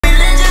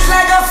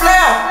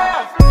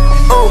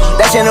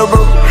in the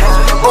brew.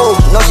 Oh,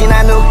 no, she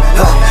not new.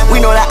 We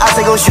know that I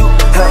say go shoot.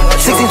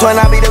 1620,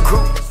 I be the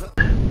crew.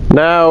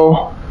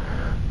 Now,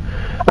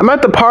 I'm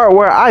at the part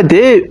where I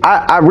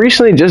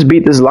recently just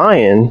beat this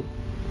lion.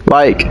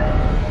 Like,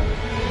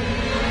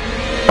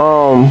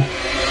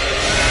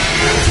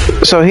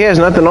 so he has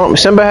nothing on me.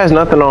 Simba has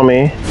nothing on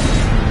me.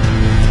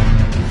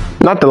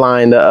 Not the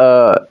lion,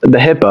 the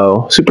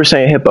hippo, Super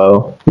Saiyan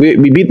hippo. We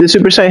beat the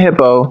Super Saiyan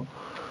hippo.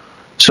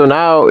 So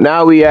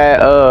now we at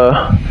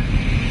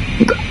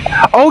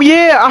oh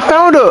yeah, I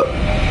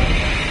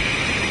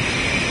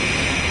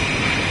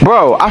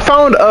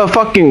found a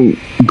fucking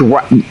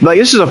like,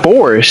 this is a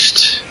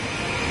forest.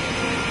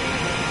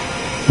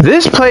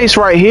 This place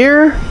right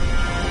here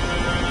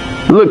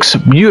looks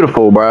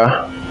beautiful,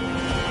 bruh.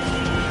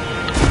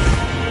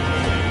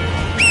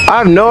 I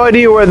have no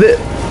idea where this.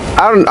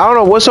 I don't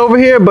know what's over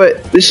here,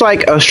 but it's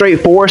like a straight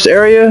forest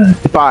area.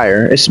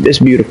 Fire. It's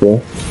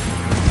beautiful.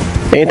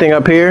 Anything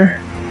up here?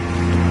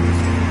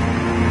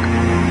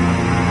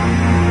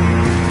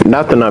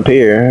 Nothing up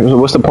here.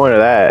 What's the point of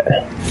that?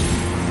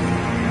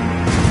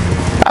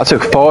 I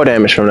took fall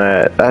damage from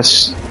that.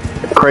 That's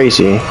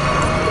crazy.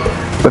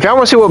 But if y'all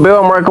want to see what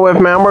build I'm working with,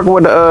 man, I'm working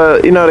with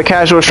the you know, the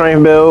casual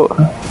strength build.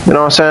 You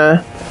know what I'm saying?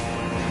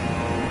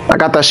 I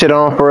got that shit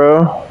on for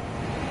real.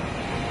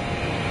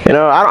 You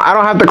know, I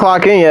don't have to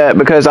clock in yet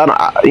because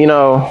you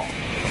know,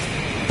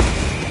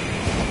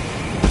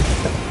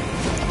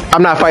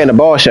 I'm not fighting the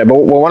boss yet. But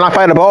when I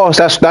fight the boss,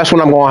 that's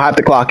when I'm gonna have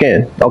to clock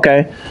in.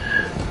 Okay.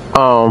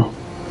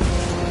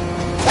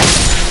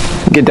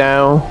 Get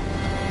down.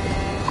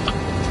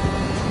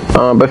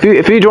 But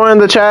if you join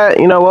the chat,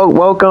 you know,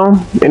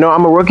 welcome. You know,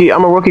 I'm a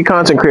rookie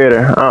content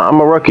creator. I'm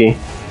a rookie.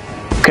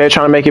 Okay,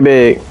 trying to make it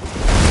big.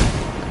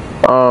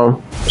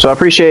 So I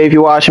appreciate if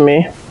you watching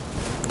me.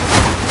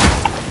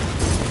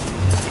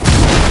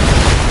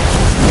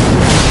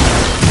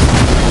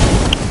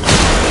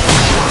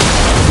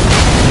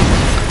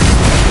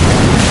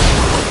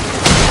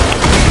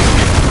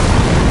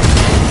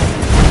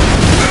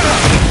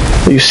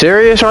 Are you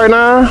serious right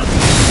now?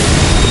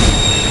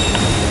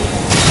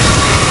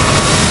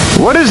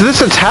 What is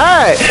this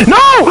attack? No!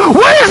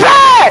 What is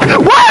that?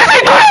 What is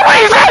he doing? What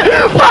is that?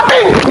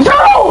 Fucking 0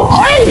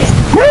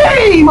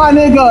 HP, my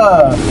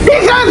nigga!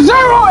 He's got 0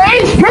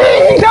 HP!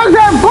 He does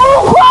that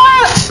bull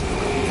class!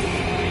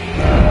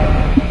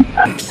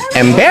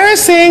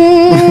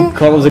 Embarrassing!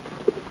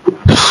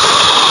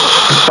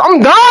 I'm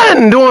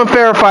done doing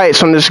fair fights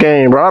from this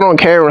game, bro. I don't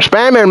care. I'm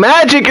spamming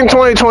magic in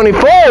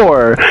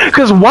 2024.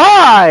 Cause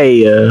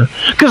why?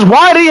 Cause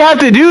why do you have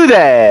to do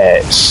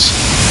that?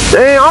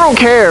 Dang, I don't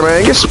care,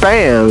 man. Get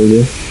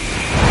spammed.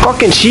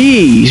 Fucking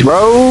cheese,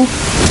 bro.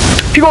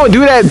 If you gonna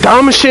do that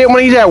dumb shit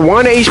when he's at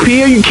 1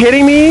 HP, are you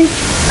kidding me?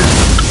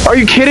 Are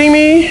you kidding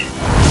me?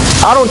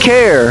 I don't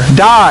care.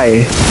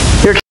 Die.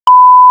 You're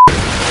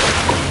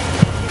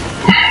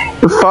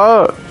the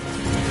fuck?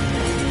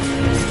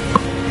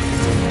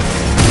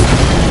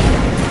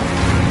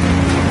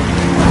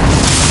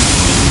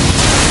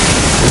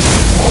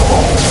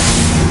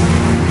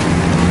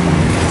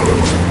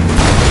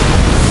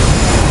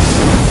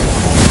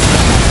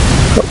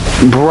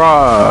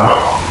 Bruh.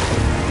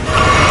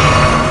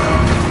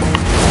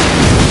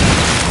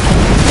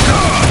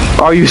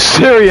 Are you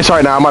serious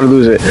right now? I'm about to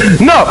lose it.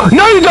 No,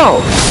 no you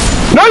don't.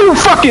 No you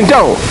fucking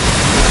don't.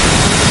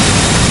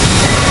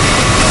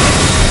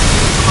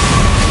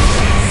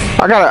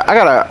 Hold on,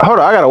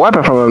 I got a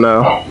weapon from him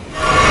though.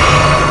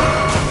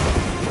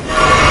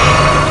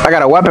 I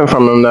got a weapon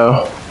from him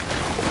though.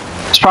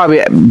 It's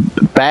probably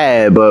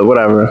bad, but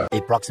whatever.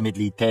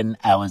 Approximately 10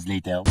 hours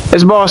later.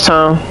 It's boss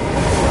time.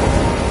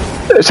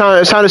 It's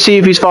time to see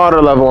if he's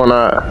fodder level or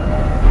not.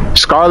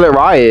 Scarlet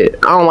Riot.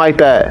 I don't like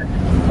that.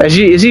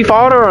 Is he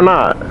fodder or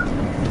not?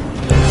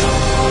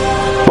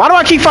 Why do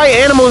I keep fighting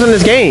animals in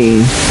this game?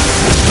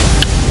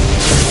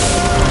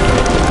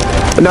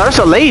 No, that's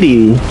a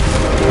lady.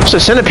 It's a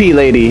centipede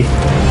lady.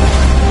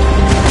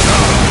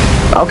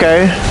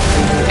 Okay.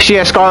 She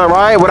has Scarlet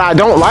Riot, what I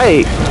don't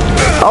like.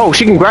 Oh,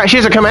 she can grab. She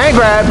has a command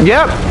grab.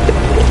 Yep.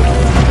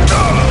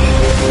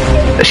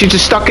 She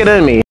just stuck it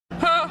in me.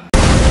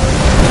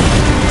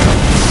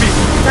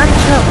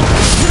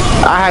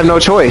 I had no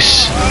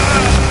choice.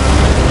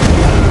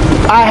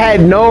 I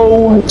had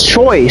no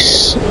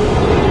choice.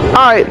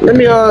 Alright, let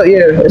me,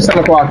 yeah, it's 10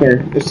 o'clock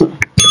in. It's 10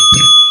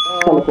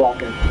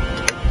 o'clock in.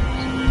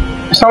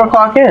 It's 10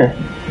 o'clock in.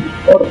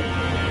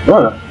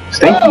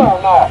 Stinky.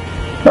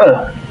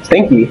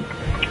 Stinky.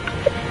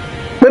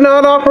 But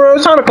no, for real,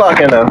 it's 10 o'clock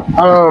in though.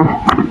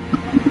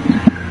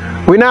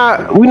 We're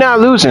not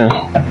losing.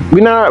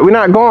 We're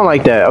not going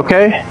like that,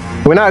 okay?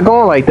 We're not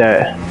going like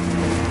that.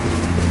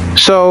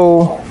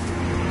 So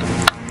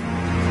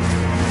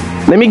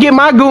let me get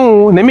my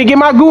goon. Let me get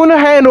my goon to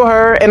handle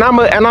her, and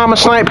I'ma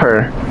snipe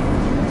her.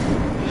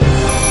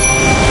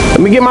 Let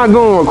me get my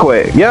goon real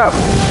quick. Yep.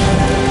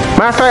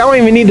 Matter of fact, I don't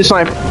even need the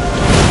sniper.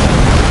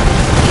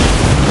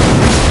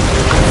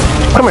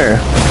 Come here.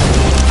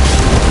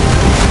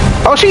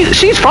 Oh,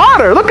 she's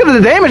fodder. Look at the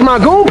damage my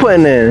goon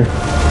putting in.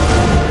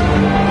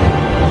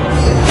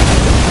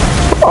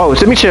 Oh,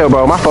 let me chill,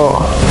 bro. My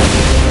fault.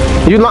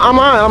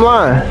 I'm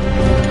lying.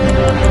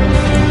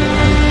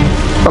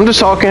 I'm just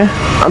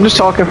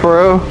talking for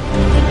real.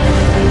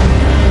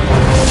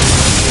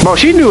 Bro,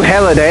 she do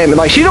hella damage.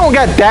 Like, she don't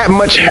got that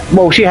much.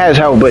 Well, she has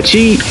health, but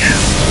she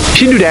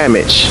do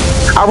damage.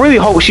 I really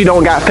hope she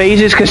don't got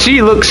phases, cause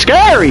she looks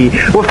scary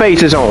with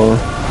phases on.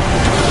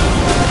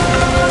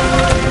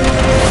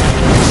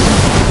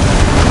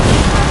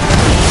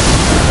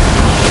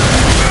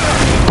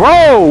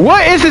 Bro,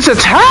 what is this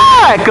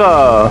attack?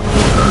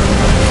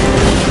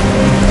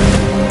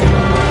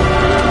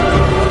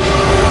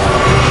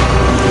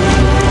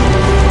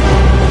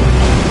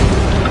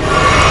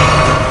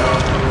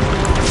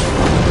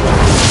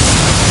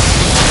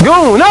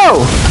 Goon,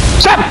 no!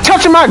 Stop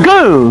touching my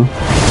goon!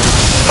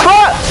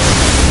 Fuck!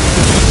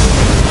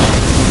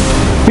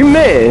 You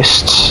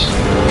missed.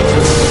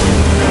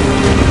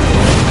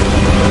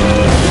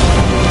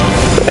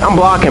 I'm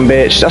blocking,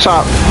 bitch. That's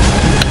all.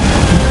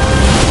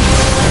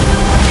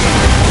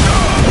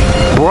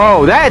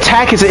 Bro, that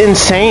attack is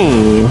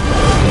insane.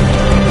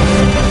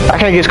 I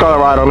can't get Scarlet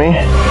Rod on me.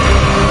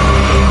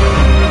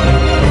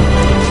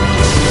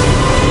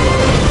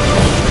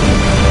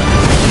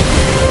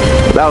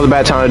 That was a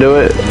bad time to do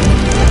it.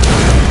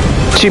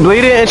 She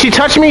bleeding and she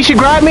touched me, she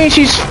grabbed me,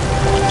 she's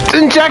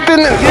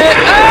injecting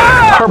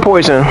her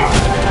poison.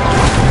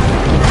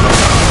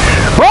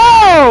 Bro!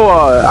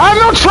 I have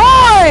no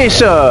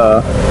choice!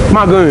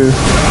 My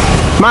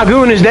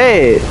goon is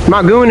dead.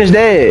 My goon is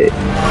dead.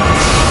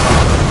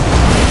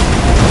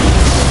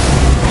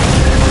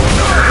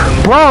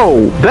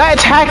 Bro, that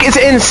attack is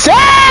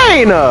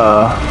insane!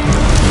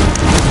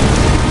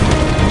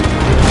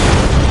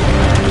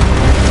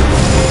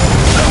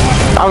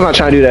 I was not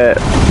trying to do that.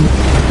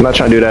 I'm not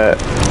trying to do that.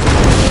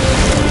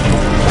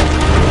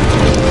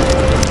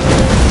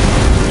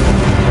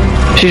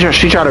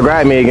 She tried to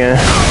grab me again.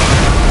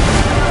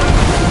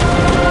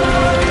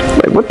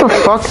 Like, what the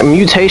fuck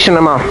mutation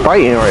am I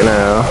fighting right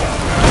now?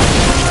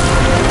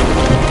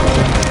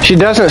 She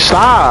doesn't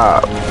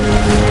stop.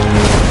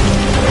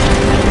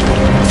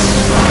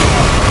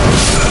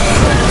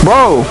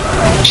 Bro,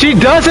 she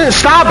doesn't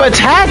stop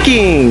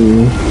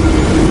attacking.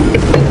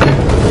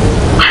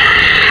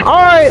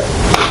 Alright.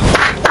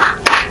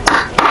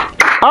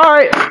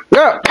 Alright.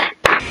 Yeah.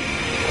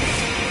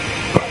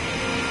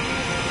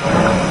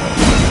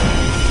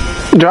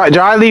 Did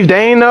I leave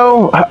Dane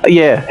though?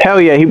 Yeah,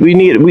 hell yeah.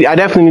 I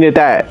definitely needed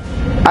that.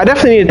 I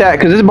definitely needed that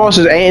because this boss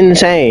is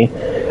insane.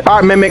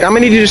 Alright, Mimic, I'm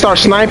gonna need you to start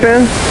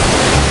sniping.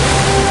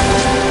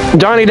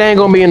 Johnny Dane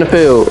gonna be in the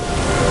field.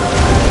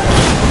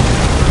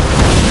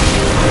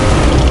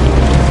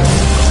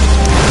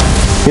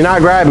 You're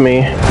not grabbing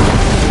me.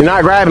 You're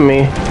not grabbing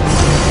me.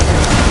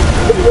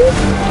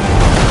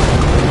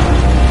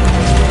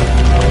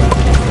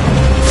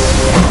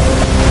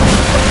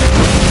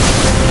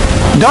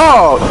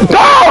 Dog!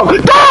 Dog!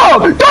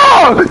 Dog!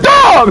 Dog!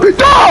 Dog!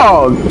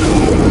 Dog!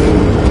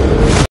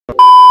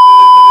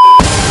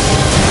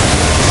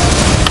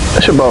 I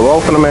should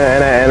both of them in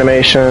that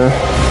animation.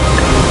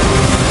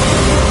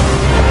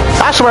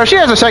 I swear, if she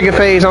has a second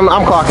phase, I'm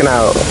clocking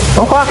out.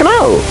 I'm clocking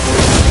out.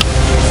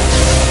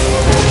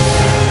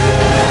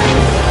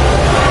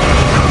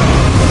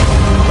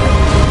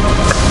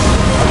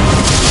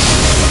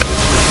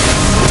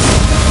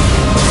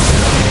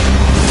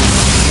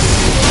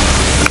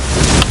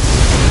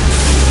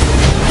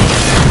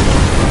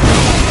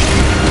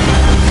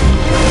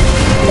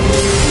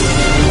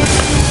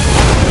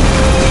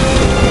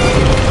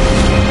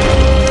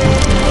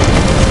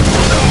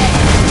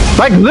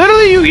 Like,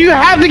 literally, you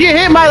have to get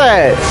hit by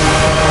that.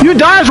 You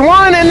dodge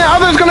one and the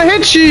other's gonna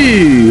hit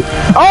you.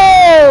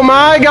 Oh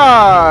my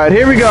god.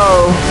 Here we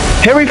go.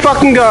 Here we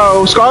fucking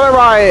go. Scarlet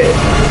Riot.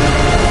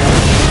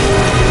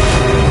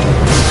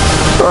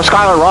 Or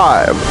Scarlet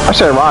Riot. I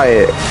said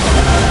Riot.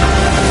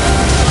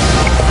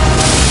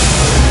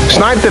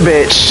 Snipe the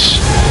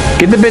bitch.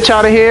 Get the bitch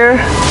out of here.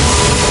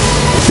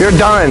 You're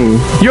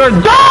done. You're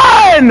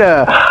done!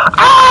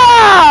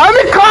 Ah!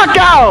 Let me clock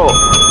out!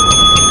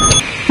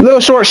 Little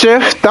short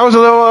shift. That was a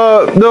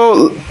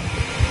little,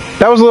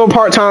 that was a little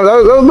part-time. That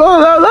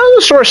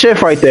was a short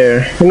shift right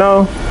there. You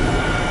know,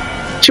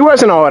 she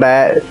wasn't all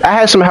that. I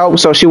had some help,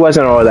 so she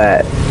wasn't all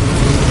that.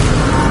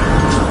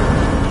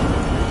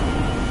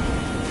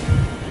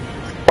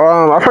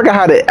 I forgot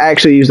how to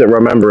actually use the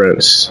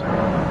remembrance.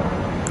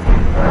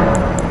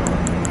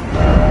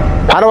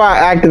 How do I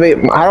activate?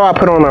 How do I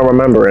put on a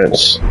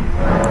remembrance?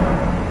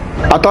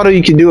 I thought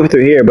you could do it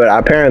through here, but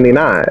apparently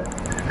not.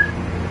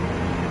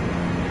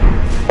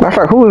 Matter of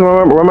fact, whose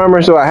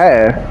remembrance do I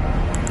have?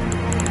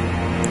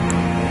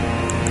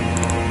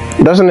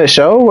 Doesn't it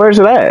show? Where's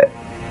it at?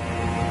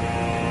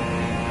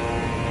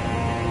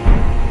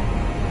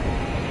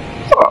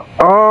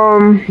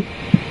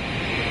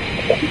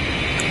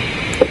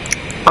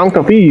 I'm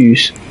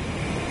confused.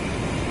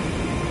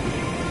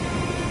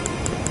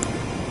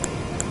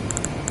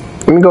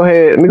 Let me go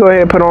ahead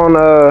and put on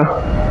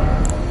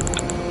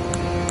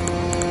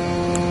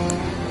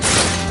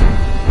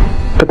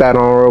put that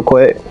on real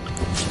quick.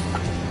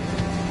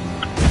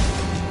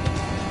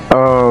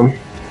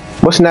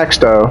 what's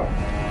next though?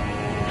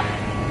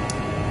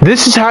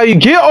 This is how you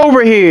get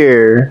over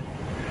here.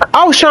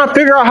 I was trying to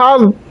figure out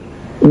how.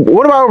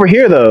 What about over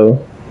here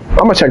though? I'm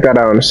gonna check that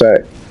out in a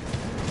sec.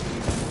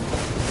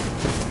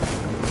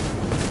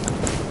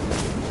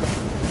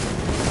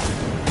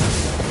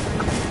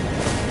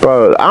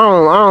 Bro, I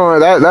don't know.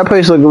 That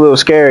place look a little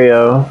scary,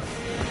 yo.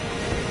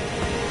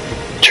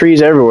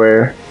 Trees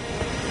everywhere.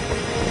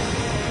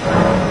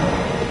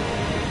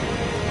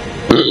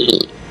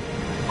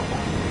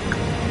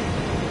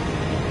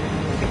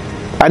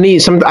 I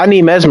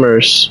need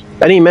Mesmer's.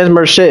 I need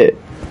Mesmer's shit.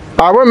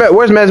 Alright,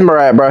 where's Mesmer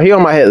at, bro? He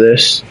on my hit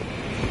list.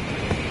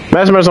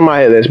 Mesmer's on my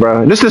hit list,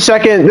 bro. This is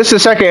the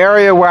second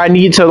area where I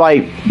need to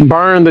like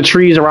burn the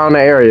trees around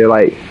the area,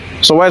 like.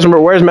 So where's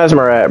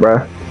Mesmer at,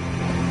 bro?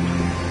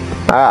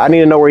 I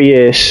need to know where he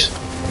is.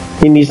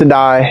 He needs to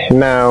die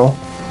now.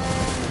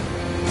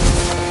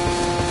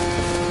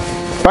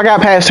 If I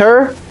got past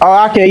her, oh,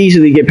 I can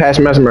easily get past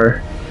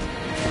Mesmer.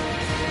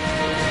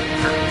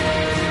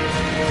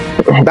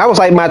 That was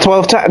like my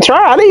 12th try.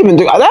 I didn't even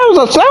do that. That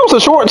was a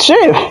short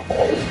shift.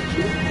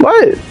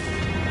 What?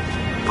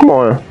 Come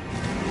on.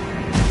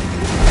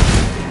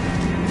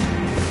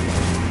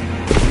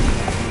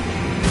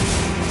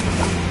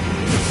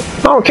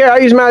 I don't care. I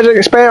use magic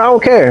and spam. I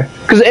don't care.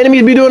 Because the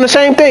enemies be doing the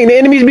same thing. The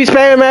enemies be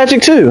spamming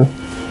magic too.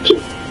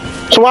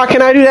 So why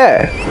can't I do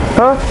that?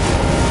 Huh?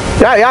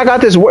 Y'all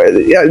got this.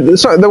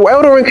 The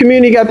Elden Ring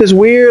community got this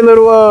weird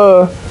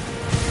little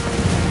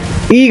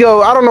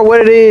ego. I don't know what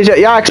it is.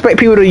 Y'all expect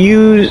people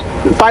to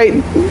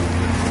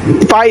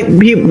fight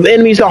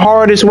enemies the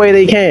hardest way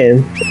they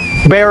can.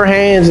 Bare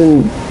hands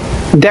and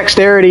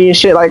dexterity and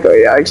shit. Like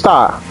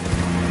stop.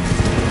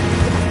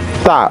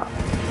 Stop.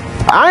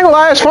 I ain't gonna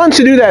lie, it's fun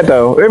to do that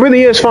though. It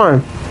really is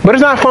fun. But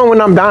it's not fun when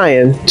I'm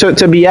dying to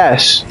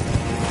BS.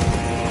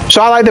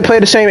 So I like to play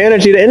the same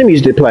energy the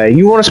enemies did play.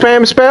 You wanna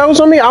spam spells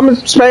on me? I'm gonna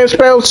spam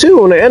spells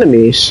too on the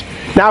enemies.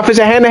 Now if it's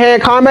a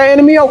hand-to-hand combat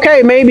enemy,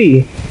 okay,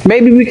 maybe.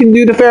 Maybe we can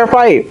do the fair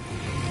fight.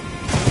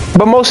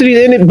 But most of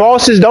these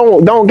bosses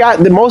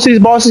most of these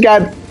bosses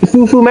got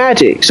foo-foo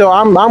magic. So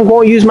I'm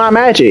gonna use my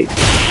magic.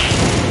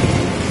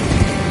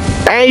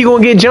 And you're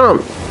gonna get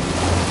jumped.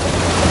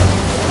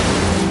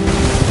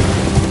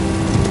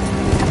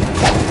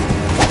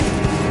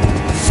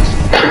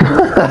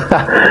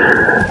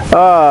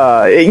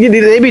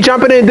 They be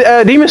jumping in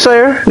Demon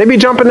Slayer. They be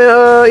jumping in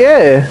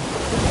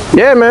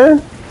yeah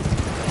man.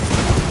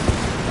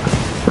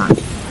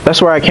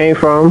 That's where I came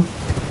from.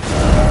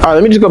 Alright,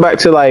 let me just go back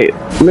to let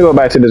me go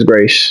back to this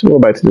grace. Go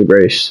back to the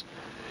grace.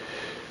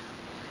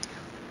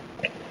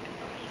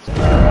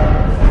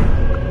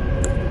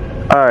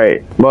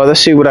 Alright, well let's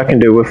see what I can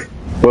do with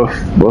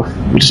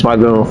just my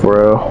gun for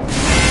real.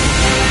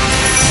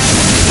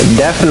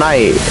 Death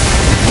Knight.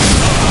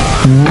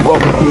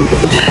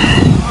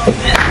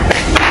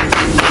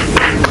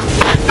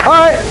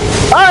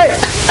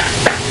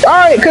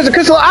 Alright, cause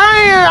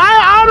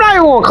I'm not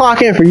even gonna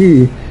clock in for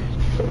you.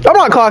 I'm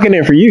not clocking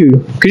in for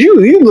you, cause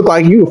you look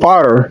like you a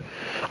fodder.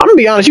 I'm gonna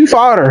be honest, you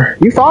fodder.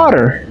 You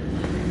fodder.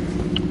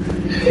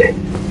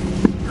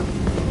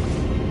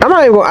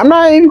 I'm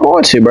not even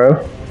going to, bro.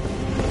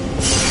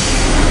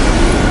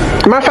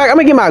 Matter of fact, I'm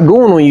gonna get my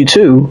goon on you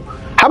too.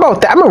 How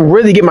about that? I'm gonna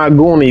really get my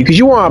goon on you, cause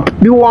you want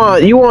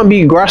to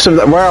be aggressive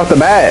right off the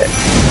bat.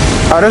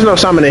 Oh, there's no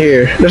summon in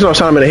here. There's no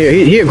summon in here.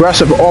 He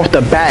aggressive off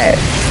the bat.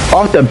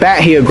 Off the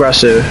bat, he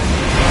aggressive.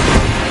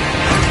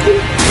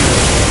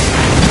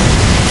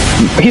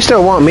 He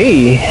still want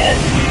me.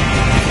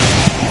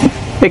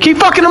 Hey, keep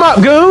fucking him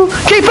up, goon.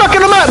 Keep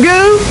fucking him up,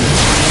 goon.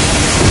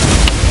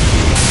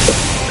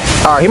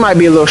 Alright, he might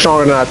be a little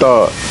stronger than I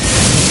thought.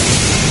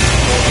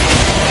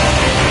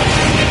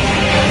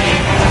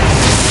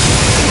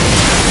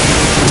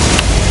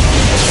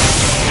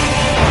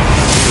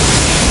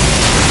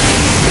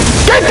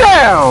 Get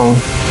down!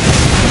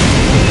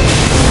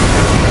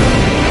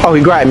 Oh,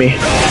 he grabbed me.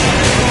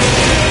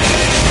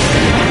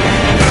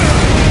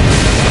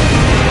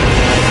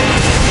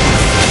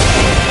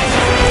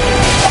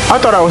 I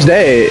thought I was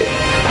dead.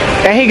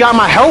 And he got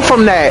my health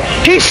from that.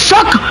 He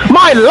sucked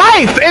my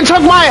life and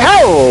took my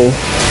health.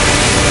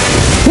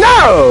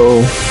 No!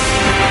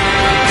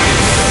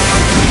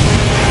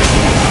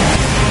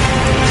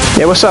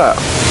 Yeah, what's up?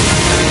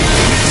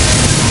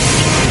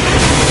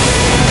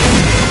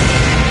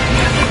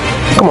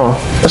 Come on,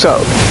 what's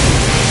up?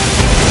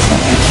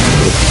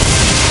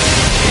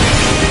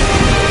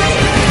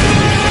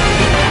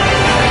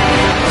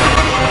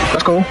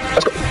 That's cool.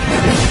 That's cool.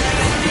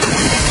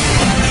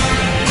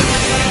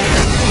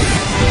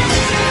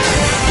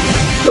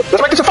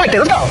 Let's make this a fight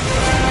then. Let's go.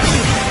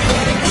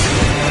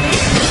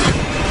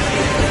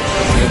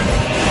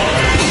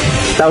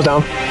 That was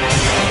down.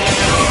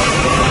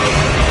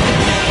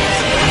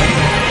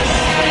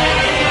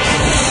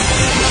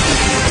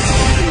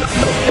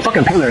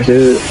 Fucking pillars,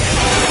 dude.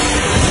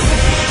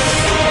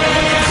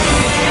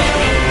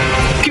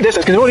 Keep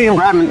distance, because you won't even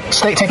grab and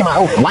stay taking my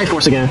life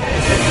force again.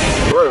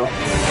 For real.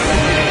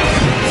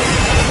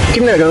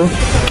 Keep him there, go.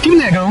 Keep him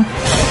there, go.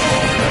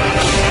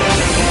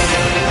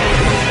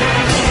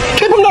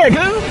 Keep him there,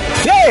 go.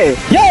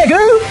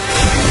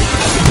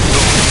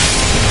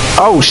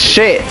 Oh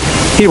shit!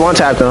 He one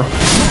tapped him.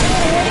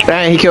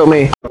 Dang, he killed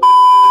me.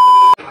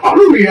 I'm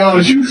gonna be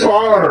honest, you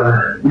fought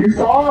her. You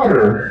fought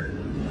her.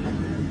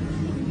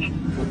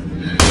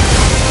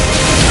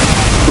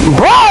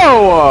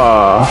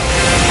 Bro!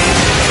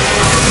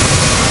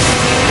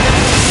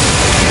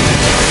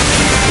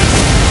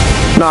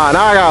 Nah,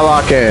 now I gotta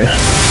lock in.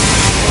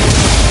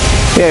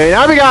 Yeah,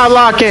 now we gotta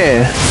lock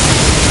in.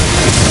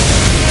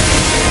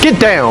 Get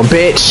down,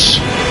 bitch.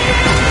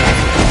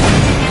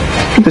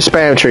 Get the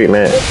spam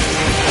treatment.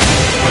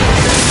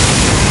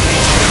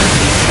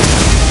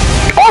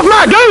 Off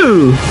my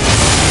dude!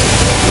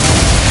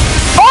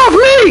 Off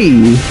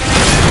me!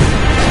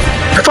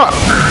 Fuck.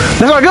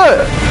 That's not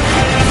good.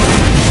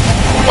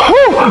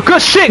 Whew,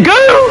 good shit, go!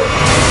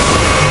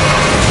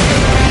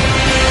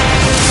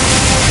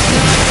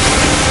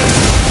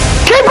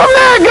 Keep him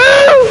there,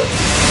 go!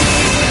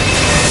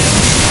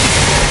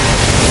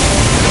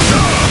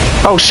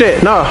 Oh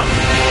shit, no.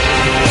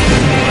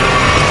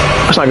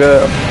 That's not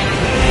good.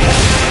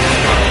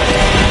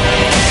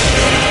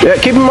 Yeah,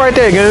 keep him right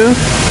there, goon.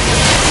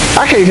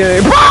 I can't get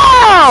it.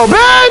 Bro,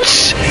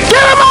 bitch!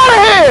 Get him out of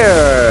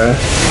here!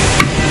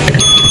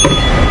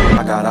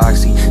 I got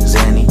Oxy,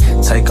 Zanny,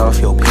 take off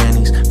your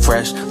panties.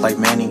 Fresh like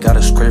Manny, got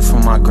a script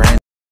from my granny.